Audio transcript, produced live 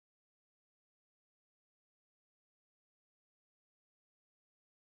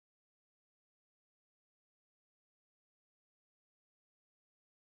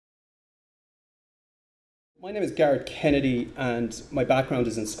My name is Gareth Kennedy and my background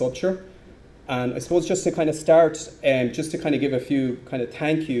is in sculpture. And I suppose just to kind of start, just to kind of give a few kind of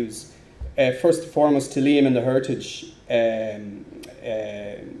thank yous, first and foremost to Liam and the Heritage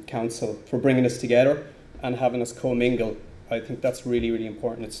Council for bringing us together and having us co-mingle. I think that's really, really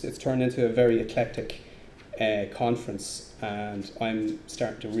important. It's turned into a very eclectic conference and I'm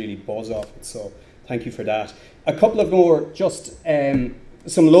starting to really buzz off it, so thank you for that. A couple of more, just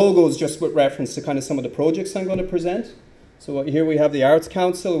some logos just with reference to kind of some of the projects I'm going to present. So here we have the Arts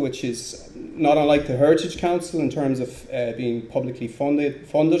Council, which is not unlike the Heritage Council in terms of being publicly funded,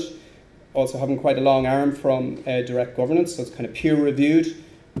 also having quite a long arm from direct governance, so it's kind of peer reviewed.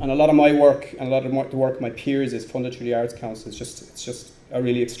 And a lot of my work and a lot of the work of my peers is funded through the Arts Council. It's just a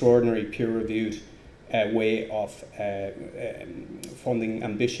really extraordinary peer reviewed way of funding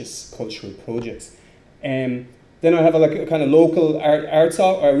ambitious cultural projects. Then I have a kind of local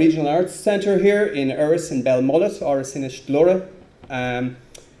regional arts centre here in Erris in Belmullet, Áras Inis Glura.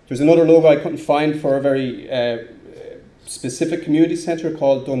 There's another logo I couldn't find for a very specific community centre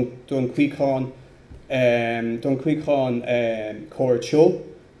called Duncuicán Cóir Cho.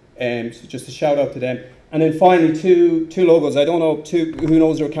 So just a shout out to them. And then finally two logos. I don't know who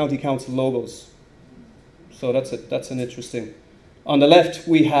knows your county council logos. So that's an interesting. On the left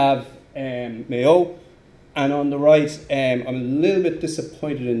we have Mayo. And on the right, I'm a little bit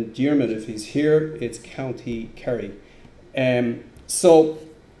disappointed in Diarmuid if he's here. It's County Kerry. So,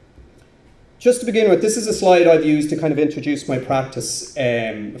 just to begin with, this is a slide I've used to kind of introduce my practice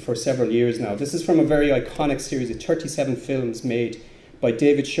for several years now. This is from a very iconic series of 37 films made by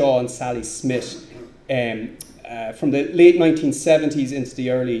David Shaw and Sally Smith from the late 1970s into the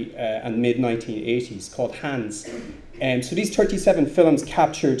early and mid 1980s, called Hands. So these 37 films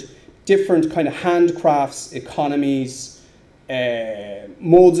captured different kind of handcrafts, economies,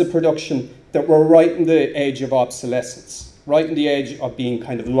 modes of production that were right on the edge of obsolescence, right on the edge of being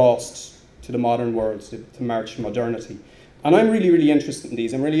kind of lost to the modern world, to march modernity. And I'm really, really interested in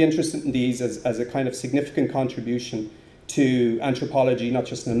these. I'm really interested in these as a kind of significant contribution to anthropology, not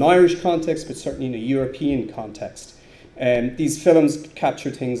just in an Irish context, but certainly in a European context. These films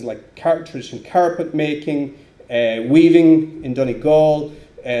capture things like traditional carpet making, weaving in Donegal,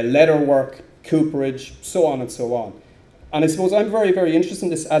 leatherwork, cooperage, so on and so on. And I suppose I'm very, very interested in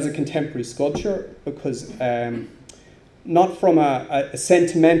this as a contemporary sculpture because not from a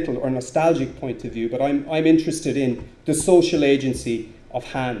sentimental or nostalgic point of view, but I'm interested in the social agency of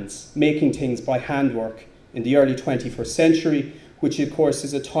hands, making things by handwork in the early 21st century, which of course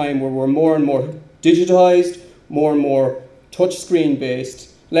is a time where we're more and more digitized, more and more touchscreen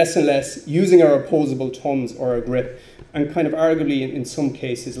based, less and less using our opposable thumbs or our grip, and kind of arguably in some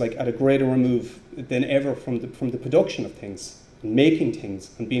cases like at a greater remove than ever from the production of things, and making things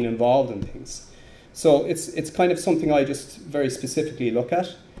and being involved in things. So it's kind of something I just very specifically look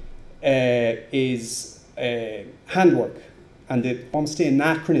at is handwork and almost the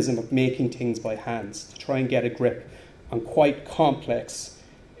anachronism of making things by hands to try and get a grip on quite complex,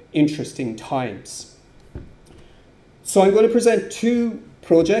 interesting times. So I'm going to present two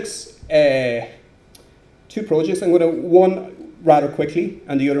projects. I'm going to, one rather quickly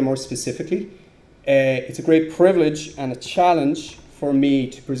and the other more specifically. It's a great privilege and a challenge for me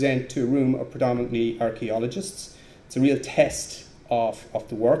to present to a room of predominantly archaeologists. It's a real test of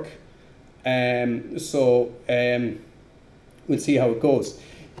the work. We'll see how it goes.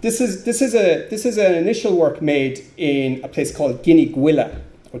 This is an initial work made in a place called Guinea-Gwilla,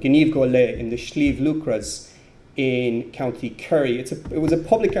 or Guinea-Gwilla in the Slieve Lucras in County Kerry. It was a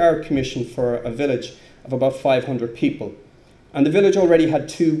public art commission for a village of about 500 people. And the village already had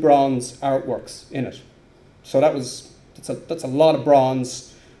 2 bronze artworks in it. So that's a lot of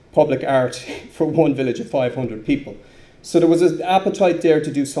bronze public art for one village of 500 people. So there was an appetite there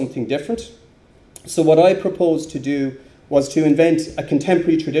to do something different. So what I proposed to do was to invent a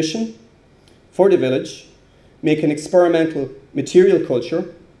contemporary tradition for the village, make an experimental material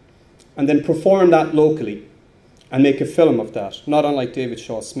culture, and then perform that locally and make a film of that, not unlike David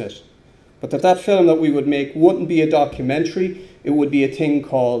Shaw Smith. But that film that we would make wouldn't be a documentary, it would be a thing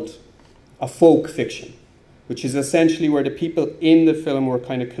called a folk fiction, which is essentially where the people in the film were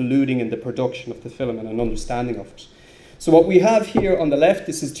kind of colluding in the production of the film and an understanding of it. So what we have here on the left,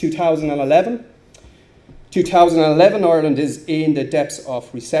 this is 2011. 2011, Ireland is in the depths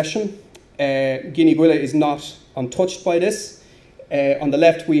of recession. Guinea-Gwilla is not untouched by this. On the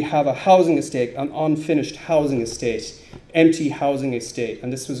left, we have a housing estate, an unfinished housing estate, empty housing estate.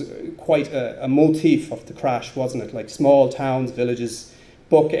 And this was quite a motif of the crash, wasn't it? Like small towns, villages,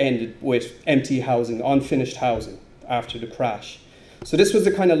 bookended with empty housing, unfinished housing after the crash. So this was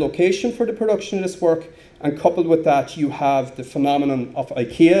the kind of location for the production of this work. And coupled with that, you have the phenomenon of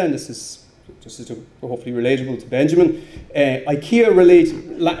IKEA, and this is just hopefully relatable to Benjamin. IKEA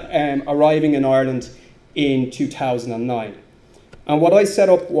arriving in Ireland in 2009. And what I set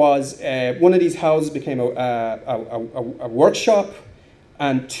up was one of these houses became a workshop,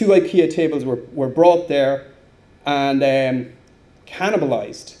 and 2 IKEA tables were brought there and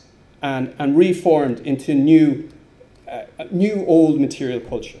cannibalized and reformed into new old material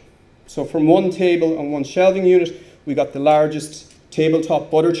culture. So from one table and one shelving unit, we got the largest tabletop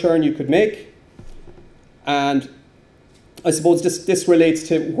butter churn you could make. And I suppose this relates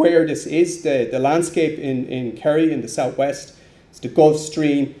to where this is, the landscape in Kerry in the southwest. It's the Gulf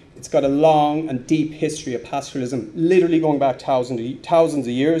Stream. It's got a long and deep history of pastoralism, literally going back thousands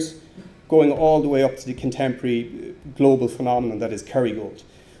of years, going all the way up to the contemporary global phenomenon that is Kerrygold.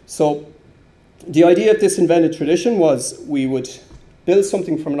 So the idea of this invented tradition was we would build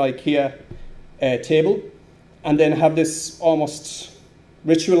something from an IKEA table and then have this almost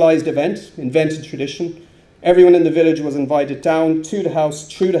ritualized event, invented tradition. Everyone in the village was invited down to the house,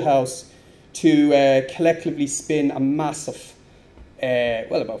 through the house, to collectively spin a massive,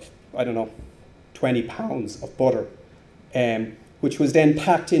 about, I don't know, 20 pounds of butter, which was then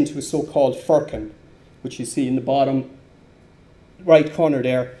packed into a so-called firkin, which you see in the bottom right corner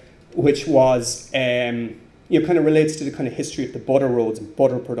there, which was, kind of relates to the kind of history of the butter roads and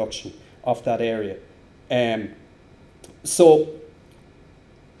butter production of that area. So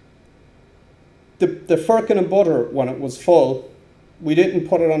the firkin of butter, when it was full, we didn't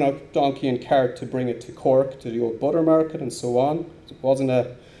put it on a donkey and cart to bring it to Cork, to the old butter market and so on. It wasn't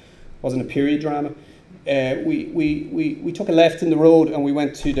a period drama. We took a left in the road and we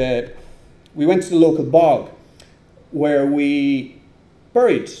went to the local bog, where we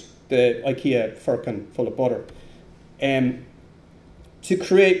buried the IKEA firkin full of butter, to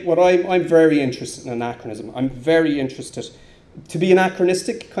create what I'm very interested in anachronism. I'm very interested. To be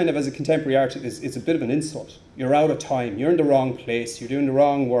anachronistic, kind of as a contemporary artist, is a bit of an insult. You're out of time. You're in the wrong place. You're doing the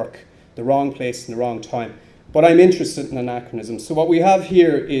wrong work, the wrong place, and the wrong time. But I'm interested in anachronism. So what we have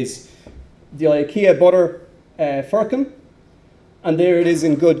here is the IKEA butter firkin, and there it is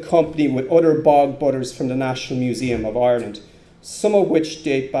in good company with other bog butters from the National Museum of Ireland, some of which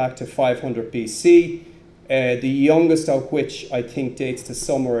date back to 500 BC, the youngest of which I think dates to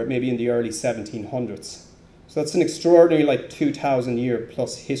somewhere maybe in the early 1700s. So that's an extraordinary, like, 2,000 year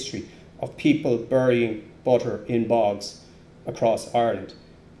plus history of people burying butter in bogs across Ireland.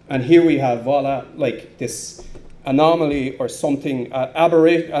 And here we have, voila, like this anomaly or something, an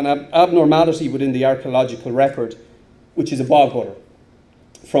abnormality within the archaeological record, which is a bog butter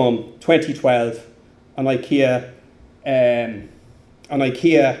from 2012, an IKEA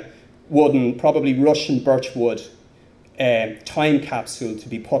wooden, probably Russian birch wood, time capsule to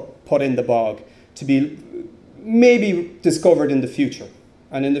be put in the bog, to be maybe discovered in the future.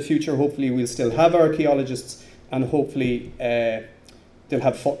 And in the future, hopefully, we'll still have archaeologists, and hopefully they'll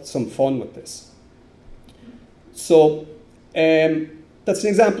have some fun with this. So that's an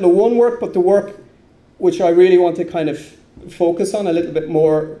example of one work, but the work which I really want to kind of focus on a little bit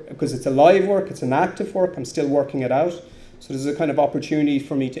more, because it's a live work, it's an active work, I'm still working it out. So there's a kind of opportunity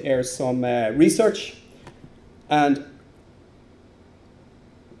for me to air some research. And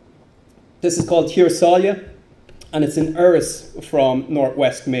this is called Fáilte, and it's in Erris from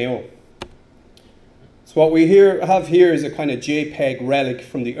northwest Mayo. So what we have here is a kind of JPEG relic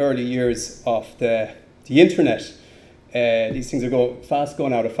from the early years of the internet. These things are fast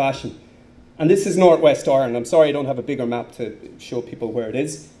going out of fashion. And this is northwest Ireland. I'm sorry I don't have a bigger map to show people where it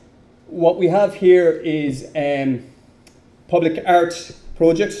is. What we have here is public art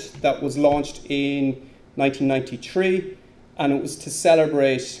project that was launched in 1993, and it was to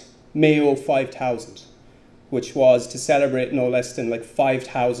celebrate Mayo 5000, which was to celebrate no less than like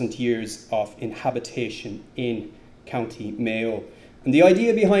 5,000 years of inhabitation in County Mayo. And the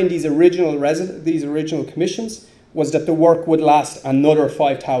idea behind these original commissions was that the work would last another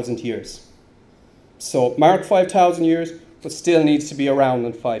 5,000 years. So mark 5,000 years, but still needs to be around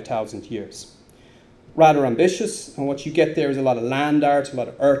in 5,000 years. Rather ambitious, and what you get there is a lot of land art, a lot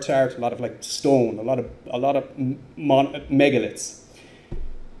of earth art, a lot of like stone, a lot of megaliths.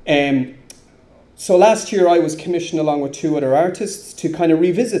 So last year I was commissioned along with 2 other artists to kind of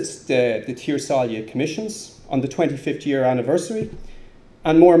revisit the Fáilte commissions on the 25th year anniversary,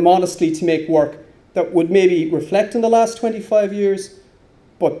 and more modestly to make work that would maybe reflect on the last 25 years,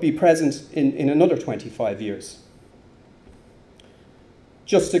 but be present in another 25 years.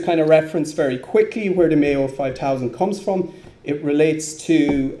 Just to kind of reference very quickly where the Mayo 5000 comes from, it relates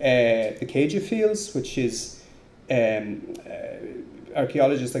to the Céide Fields, which is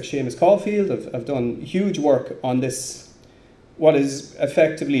archaeologists like Céide Fields have done huge work on this, what is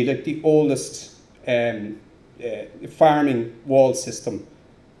effectively like the oldest farming wall system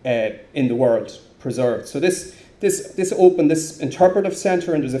in the world preserved. So this opened, this interpretive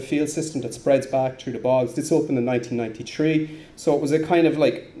centre, and there's a field system that spreads back through the bogs. This opened in 1993, so it was a kind of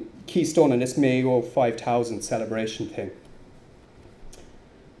like keystone in this Mayo 5000 celebration thing.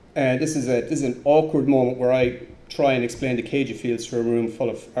 This is an awkward moment where I try and explain the Céide Fields to a room full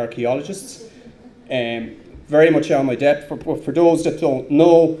of archaeologists. Very much out of my depth. For those that don't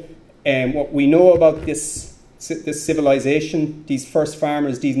know, what we know about this civilization, these first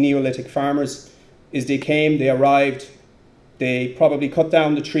farmers, these Neolithic farmers, is they came, they arrived, they probably cut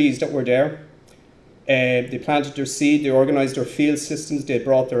down the trees that were there, they planted their seed, they organised their field systems, they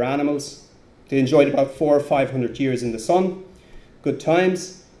brought their animals, they enjoyed about 400 or 500 years in the sun, good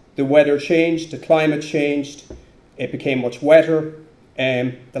times. The weather changed, the climate changed, it became much wetter,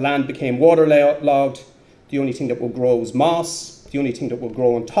 the land became waterlogged, the only thing that would grow was moss, the only thing that would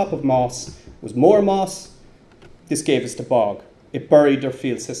grow on top of moss was more moss. This gave us the bog. It buried their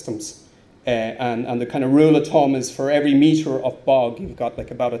field systems. And the kind of rule of thumb is for every metre of bog, you've got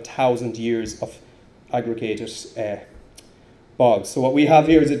like about 1,000 years of aggregated bogs. So what we have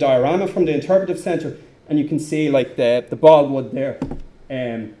here is a diorama from the interpretive centre, and you can see like the bogwood there,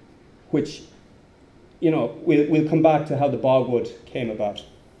 which, you know, we'll come back to how the bogwood came about.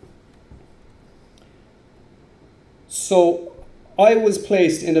 So I was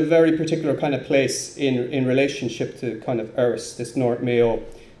placed in a very particular kind of place in relationship to kind of Eris, this North Mayo,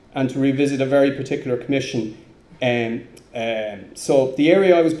 and to revisit a very particular commission. So the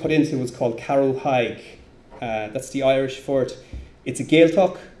area I was put into was called Carrowhaig. That's the Irish for it. It's a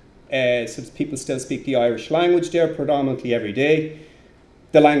Gaeltacht, so people still speak the Irish language there predominantly every day.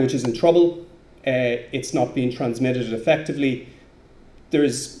 The language is in trouble. It's not being transmitted effectively.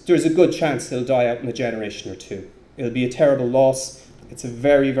 There's a good chance it'll die out in a generation or two. It'll be a terrible loss. It's a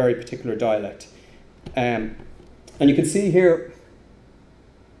very, very particular dialect. And you can see here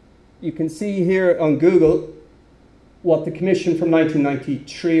on Google what the commission from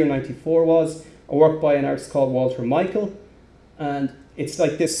 1993 or 94 was, a work by an artist called Walter Michael. And it's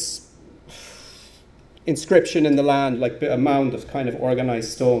like this inscription in the land, like a mound of kind of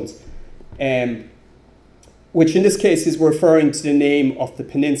organised stones, which in this case is referring to the name of the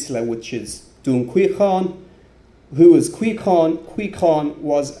peninsula, which is Dún Cuícán. Who was Cuícán? Cuícán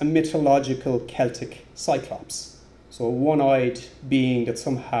was a mythological Celtic cyclops, so a one-eyed being that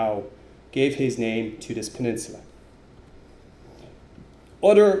somehow gave his name to this peninsula.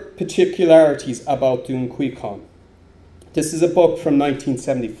 Other particularities about Dún Cuícán. This is a book from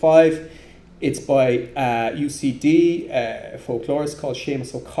 1975. It's by UCD, a folklorist called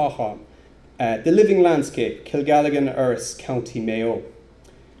Séamus O'Cahan. The Living Landscape, Kilgalligan, Eris, County Mayo.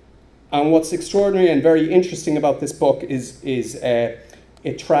 And what's extraordinary and very interesting about this book is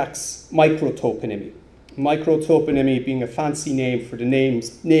it tracks microtoponymy. Microtoponymy being a fancy name for the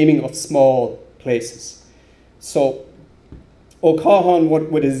naming of small places. So O'Cahan,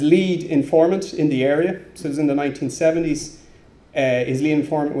 with his lead informant in the area, so it was in the 1970s, his lead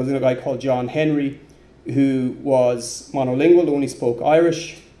informant was a guy called John Henry, who was monolingual, only spoke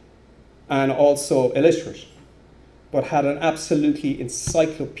Irish, and also illiterate, but had an absolutely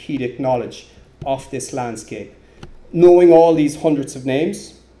encyclopedic knowledge of this landscape, knowing all these hundreds of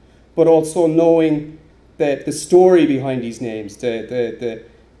names, but also knowing the story behind these names, the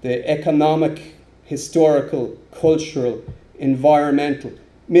economic, historical, cultural, environmental,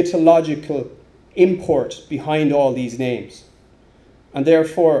 mythological import behind all these names. And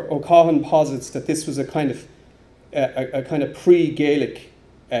therefore, O'Cahan posits that this was a kind of pre-Gaelic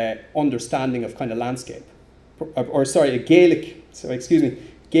understanding of kind of landscape.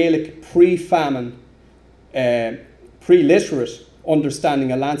 Gaelic pre-famine, pre-literate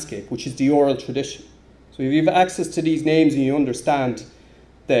understanding of landscape, which is the oral tradition. So if you have access to these names and you understand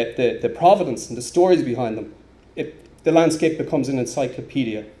the provenance and the stories behind them, the landscape becomes an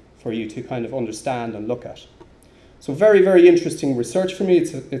encyclopedia for you to kind of understand and look at. So very, very interesting research for me.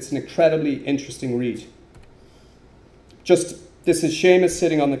 It's an incredibly interesting read. This is Séamus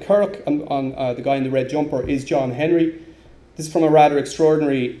sitting on the curragh, and on the guy in the red jumper is John Henry. This is from a rather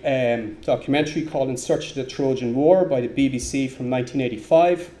extraordinary documentary called In Search of the Trojan War by the BBC from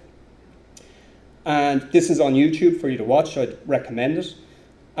 1985. And this is on YouTube for you to watch. I'd recommend it.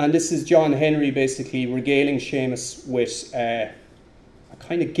 And this is John Henry basically regaling Séamus with a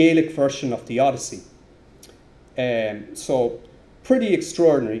kind of Gaelic version of the Odyssey. So pretty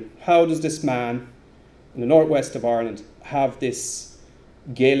extraordinary. How does this man in the northwest of Ireland have this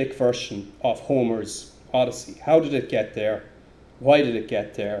Gaelic version of Homer's Odyssey? How did it get there? Why did it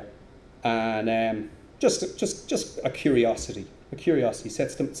get there? And just a curiosity. A curiosity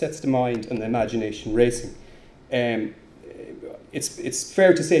sets the mind and the imagination racing. It's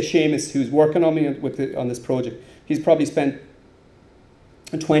fair to say Seamus, who's working on me on this project, he's probably spent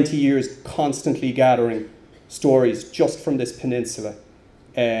 20 years constantly gathering stories just from this peninsula.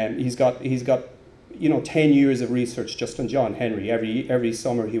 He's got 10 years of research just on John Henry. Every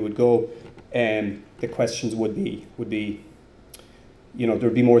summer he would go, and the questions would be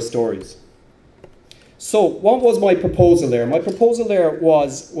there'd be more stories. So what was my proposal there? My proposal there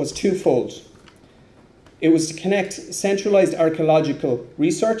was twofold. It was to connect centralised archaeological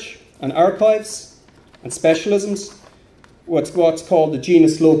research and archives and specialisms, what's called the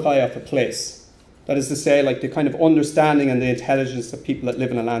genus loci of a place. That is to say, like the kind of understanding and the intelligence of people that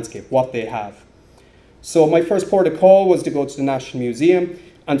live in a landscape, what they have. So my first port of call was to go to the National Museum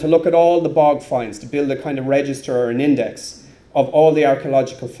and to look at all the bog finds, to build a kind of register or an index of all the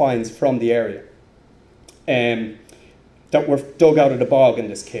archaeological finds from the area that were dug out of the bog in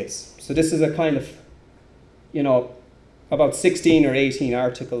this case. So this is a kind of, about 16 or 18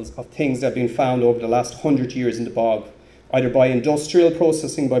 articles of things that have been found over the last 100 years in the bog, either by industrial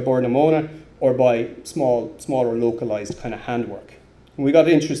processing by Bordamona or by smaller localised kind of handwork. And we got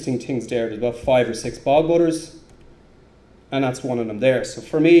interesting things there. There's about 5 or 6 bog butters, and that's one of them there. So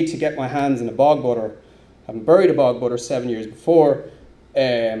for me to get my hands in a bog butter, having buried a bog butter 7 years before,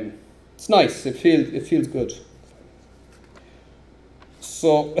 it's nice. It feels good.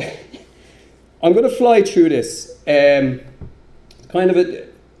 So I'm going to fly through this. Kind of a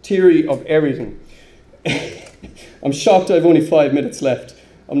theory of everything. I'm shocked I've only 5 minutes left.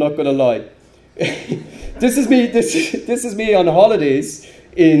 I'm not going to lie. This is me. This is me on holidays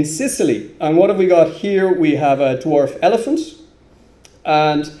in Sicily. And what have we got here? We have a dwarf elephant,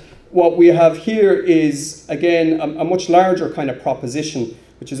 and what we have here is again a much larger kind of proposition,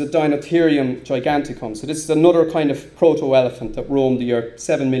 which is a Dinotherium giganticum. So this is another kind of proto-elephant that roamed the earth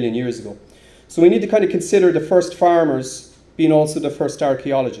 7 million years ago. So we need to kind of consider the first farmers being also the first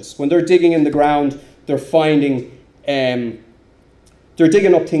archaeologists. When they're digging in the ground, they're finding, they're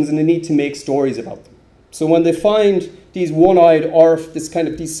digging up things and they need to make stories about them. So when they find these one-eyed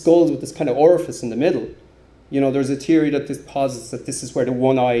these skulls with this kind of orifice in the middle, there's a theory that this posits that this is where the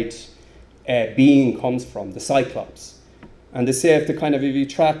one-eyed being comes from, the Cyclops. And they say if you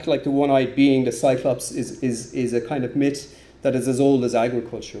track like the one-eyed being, the Cyclops is a kind of myth that is as old as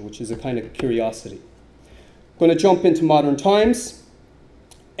agriculture, which is a kind of curiosity. I'm going to jump into modern times.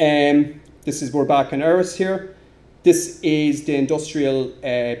 We're back in Eris here. This is the industrial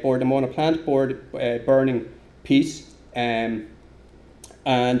Bordamona plant, burning peat. And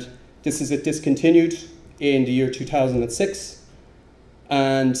this is it discontinued in the year 2006.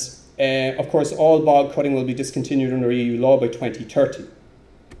 And of course, all bog cutting will be discontinued under EU law by 2030.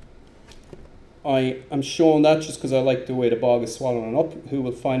 I am showing that just because I like the way the bog is swallowing up. Who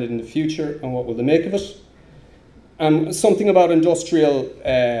will find it in the future and what will they make of it? Something about industrial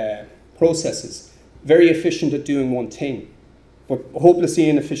processes. Very efficient at doing one thing, but hopelessly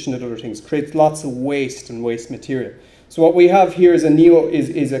inefficient at other things. Creates lots of waste and waste material. So what we have here is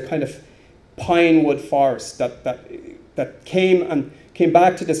a kind of pine wood forest that came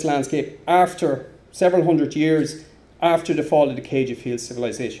back to this landscape after several hundred years after the fall of the Céide Fields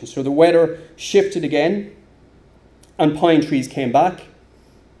civilization. So the weather shifted again, and pine trees came back.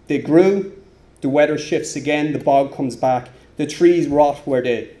 They grew. The weather shifts again. The bog comes back. The trees rot where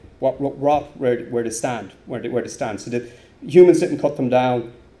they stand. So the humans didn't cut them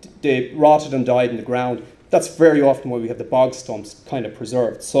down. They rotted and died in the ground. That's very often why we have the bog stumps kind of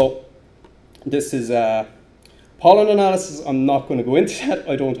preserved. So this is pollen analysis. I'm not going to go into that.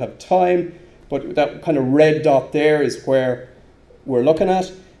 I don't have time. But that kind of red dot there is where we're looking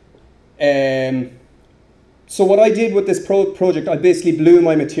at. So what I did with this project, I basically blew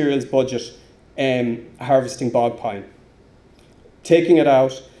my materials budget harvesting bog pine. Taking it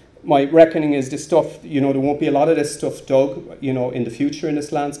out. My reckoning is this stuff, there won't be a lot of this stuff dug, in the future in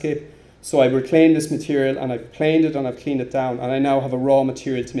this landscape. So I reclaimed this material and I've planed it and I've cleaned it down, and I now have a raw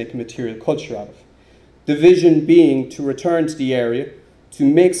material to make a material culture out of. The vision being to return to the area, to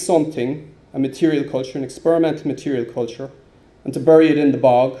make something, a material culture, an experimental material culture, and to bury it in the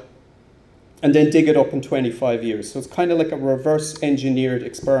bog, and then dig it up in 25 years. So it's kind of like a reverse engineered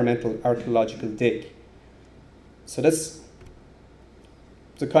experimental archaeological dig. So this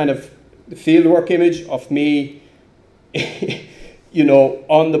is a kind of the fieldwork image of me,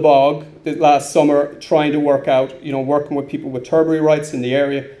 on the bog last summer, trying to work out, working with people with turbary rights in the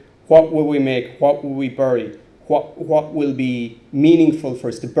area. What will we make? What will we bury? What will be meaningful for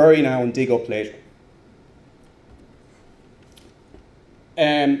us to bury now and dig up later?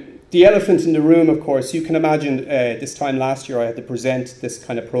 The elephant in the room, of course, you can imagine this time last year I had to present this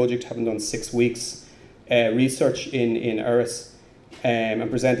kind of project, having done 6 weeks research in Eris, and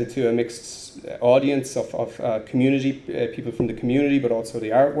presented to a mixed audience of community, people from the community, but also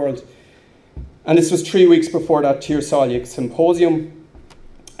the art world. And this was 3 weeks before that Tír Sáile symposium.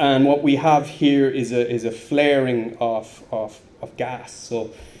 And what we have here is a flaring of gas.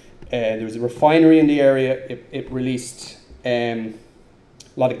 So there was a refinery in the area. It released a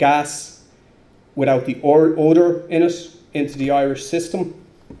lot of gas without the odour in it into the Irish system.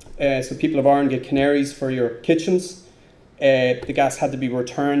 So people of Ireland get canaries for your kitchens. The gas had to be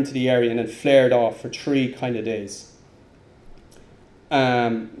returned to the area and then flared off for 3 kind of days.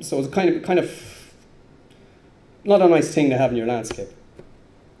 So it was kind of not a nice thing to have in your landscape.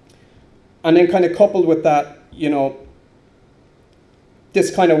 And then kind of coupled with that, you know,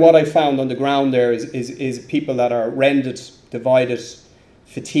 this kind of what I found on the ground there is people that are rended, divided,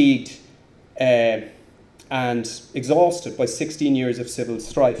 fatigued, and exhausted by 16 years of civil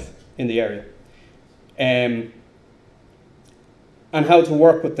strife in the area. And how to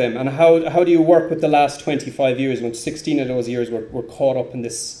work with them, and how do you work with the last 25 years when 16 of those years were caught up in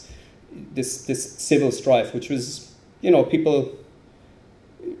this civil strife, which was, you know, people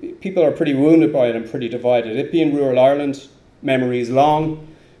are pretty wounded by it and pretty divided. It being rural Ireland, memory is long,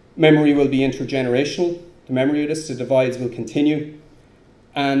 memory will be intergenerational, the memory of this, the divides will continue.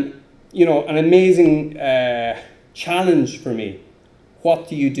 And, you know, an amazing challenge for me. What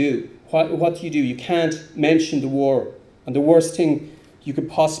do you do? What do you do? You can't mention the war. And the worst thing you could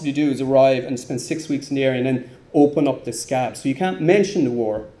possibly do is arrive and spend 6 weeks in the area and then open up the scab. So you can't mention the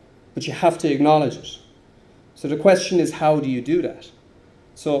war, but you have to acknowledge it. So the question is, how do you do that?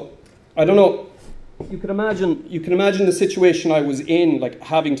 So, I don't know, you can imagine the situation I was in, like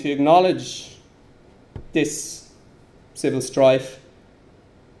having to acknowledge this civil strife,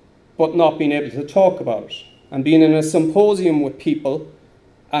 but not being able to talk about it. And being in a symposium with people,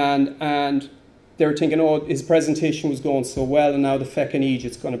 and they were thinking, oh, his presentation was going so well, and now the feckin'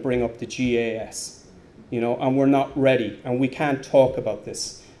 Egypt's going to bring up the GAS, you know, and we're not ready, and we can't talk about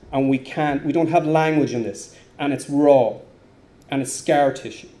this, and we don't have language in this, and it's raw. And it's scar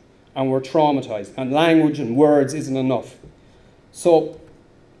tissue, and we're traumatized, and language and words isn't enough. So,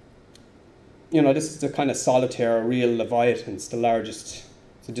 you know, this is the kind of solitaire, real Leviathan. It's the largest,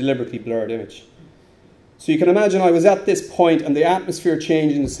 it's a deliberately blurred image. So you can imagine I was at this point, and the atmosphere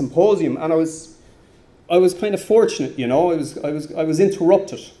changed in the symposium, and I was kind of fortunate, you know. I was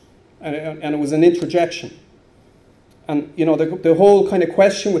interrupted, and it was an interjection. And you know, the whole kind of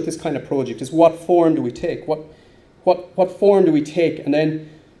question with this kind of project is, what form do we take? What form do we take? And then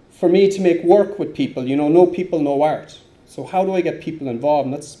for me to make work with people, you know, no people, no art. So how do I get people involved?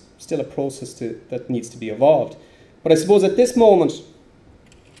 And that's still a process that needs to be evolved. But I suppose at this moment,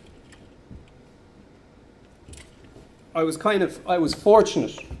 I was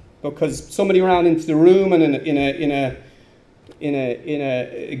fortunate because somebody ran into the room and in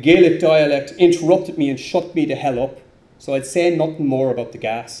a Gaelic dialect interrupted me and shut me the hell up. So I'd say nothing more about the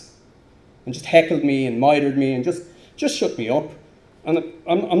gas, and just heckled me and mitered me and just shut me up. And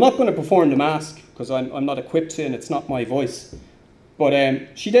I'm not going to perform the mask because I'm not equipped to, and it's not my voice. But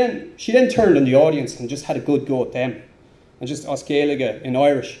she then turned on the audience and just had a good go at them, and just us Gaeilge in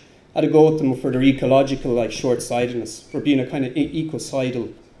Irish had a go at them for their ecological like short-sightedness, for being a kind of ecocidal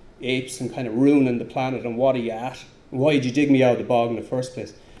apes and kind of ruining the planet. And what are you at? And why did you dig me out of the bog in the first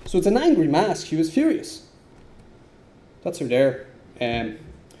place? So it's an angry mask. She was furious. That's her there.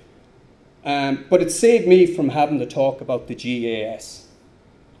 But it saved me from having to talk about the GAS.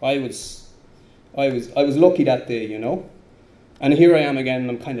 I was lucky that day, you know. And here I am again, and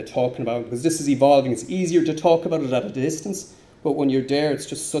I'm kind of talking about it because this is evolving. It's easier to talk about it at a distance, but when you're there, it's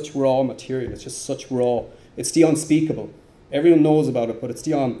just such raw material. It's just such raw. It's the unspeakable. Everyone knows about it, but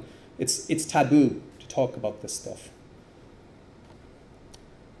it's taboo to talk about this stuff.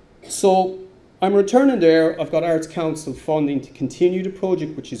 So I'm returning there. I've got Arts Council funding to continue the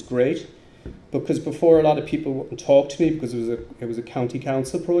project, which is great. Because before, a lot of people wouldn't talk to me because it was a county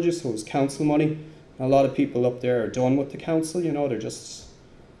council project, so it was council money. And a lot of people up there are done with the council, you know. They just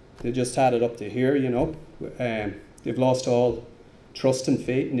had it up to here, you know. They've lost all trust and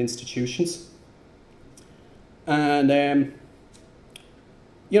faith in institutions. And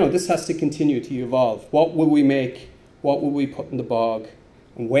you know, this has to continue to evolve. What will we make? What will we put in the bog?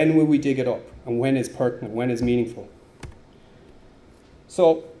 And when will we dig it up? And when is pertinent? When is meaningful?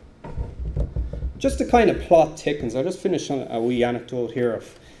 So, just to kind of plot thickens, I'll just finish on a wee anecdote here.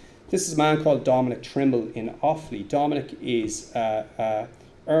 This is a man called Dominic Trimble in Offaly. Dominic is an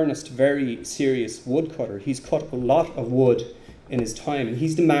earnest, very serious woodcutter. He's cut a lot of wood in his time, and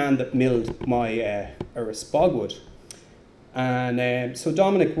he's the man that milled my Erris bogwood. And so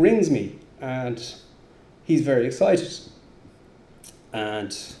Dominic rings me, and he's very excited,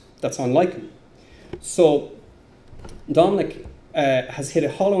 and that's unlike him. So Dominic has hit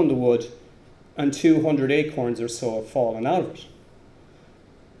a hollow in the wood, and 200 acorns or so have fallen out of it.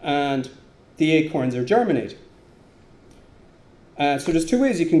 And the acorns are germinating. So there's two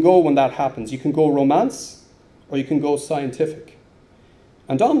ways you can go when that happens. You can go romance, or you can go scientific.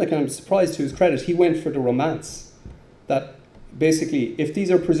 And Dominic, and I'm surprised to his credit, he went for the romance. That basically, if these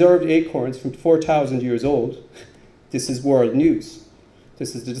are preserved acorns from 4,000 years old, this is world news.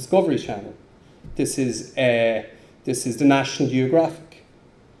 This is the Discovery Channel. This is the National Geographic.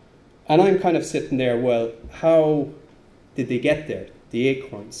 And I'm kind of sitting there, well, how did they get there, the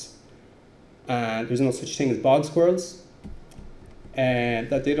acorns? And there's no such thing as bog squirrels, and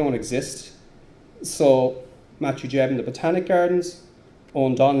that they don't exist. So Matthew Jebb in the Botanic Gardens,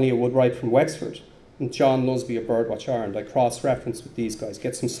 Owen Donnelly, a woodwright from Wexford, and John Lusby of Birdwatch Ireland. I cross-reference with these guys,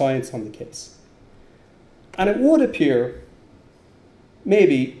 get some science on the case. And it would appear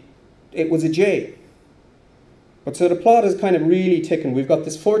maybe it was a jay. But so the plot is kind of really ticking. We've got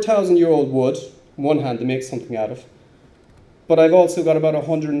this 4,000-year-old wood, on one hand, to make something out of, but I've also got about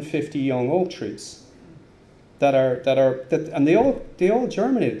 150 young oak trees and they all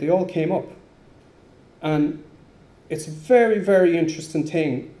germinated. They all came up, and it's a very, very interesting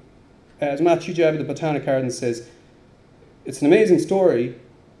thing. As Matthew Jebb of the Botanic Garden says, it's an amazing story,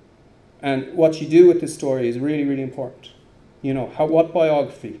 and what you do with this story is really, really important. You know, what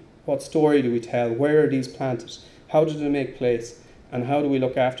biography, what story do we tell? Where are these planted? How did they make place? And how do we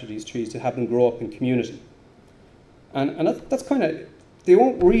look after these trees to have them grow up in community? And that's kind of, they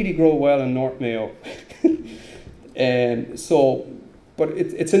won't really grow well in North Mayo. But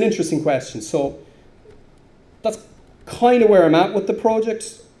it's an interesting question. So that's kind of where I'm at with the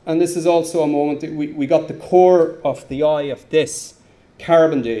project. And this is also a moment that we got the core of the eye of this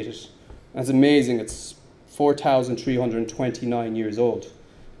carbon dated. That's amazing. It's 4,329 years old,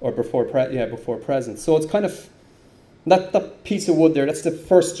 or before present. So it's kind of, that piece of wood there, that's the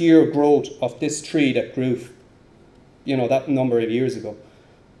first year of growth of this tree that grew, you know, that number of years ago.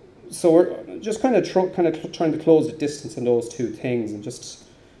 So we're just kind of trying to close the distance on those two things, and just,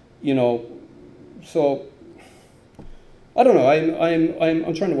 you know, so I don't know.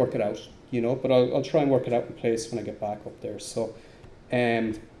 I'm trying to work it out, you know, but I'll try and work it out in place when I get back up there. So,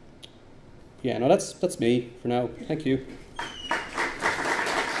 yeah, no, that's me for now. Thank you.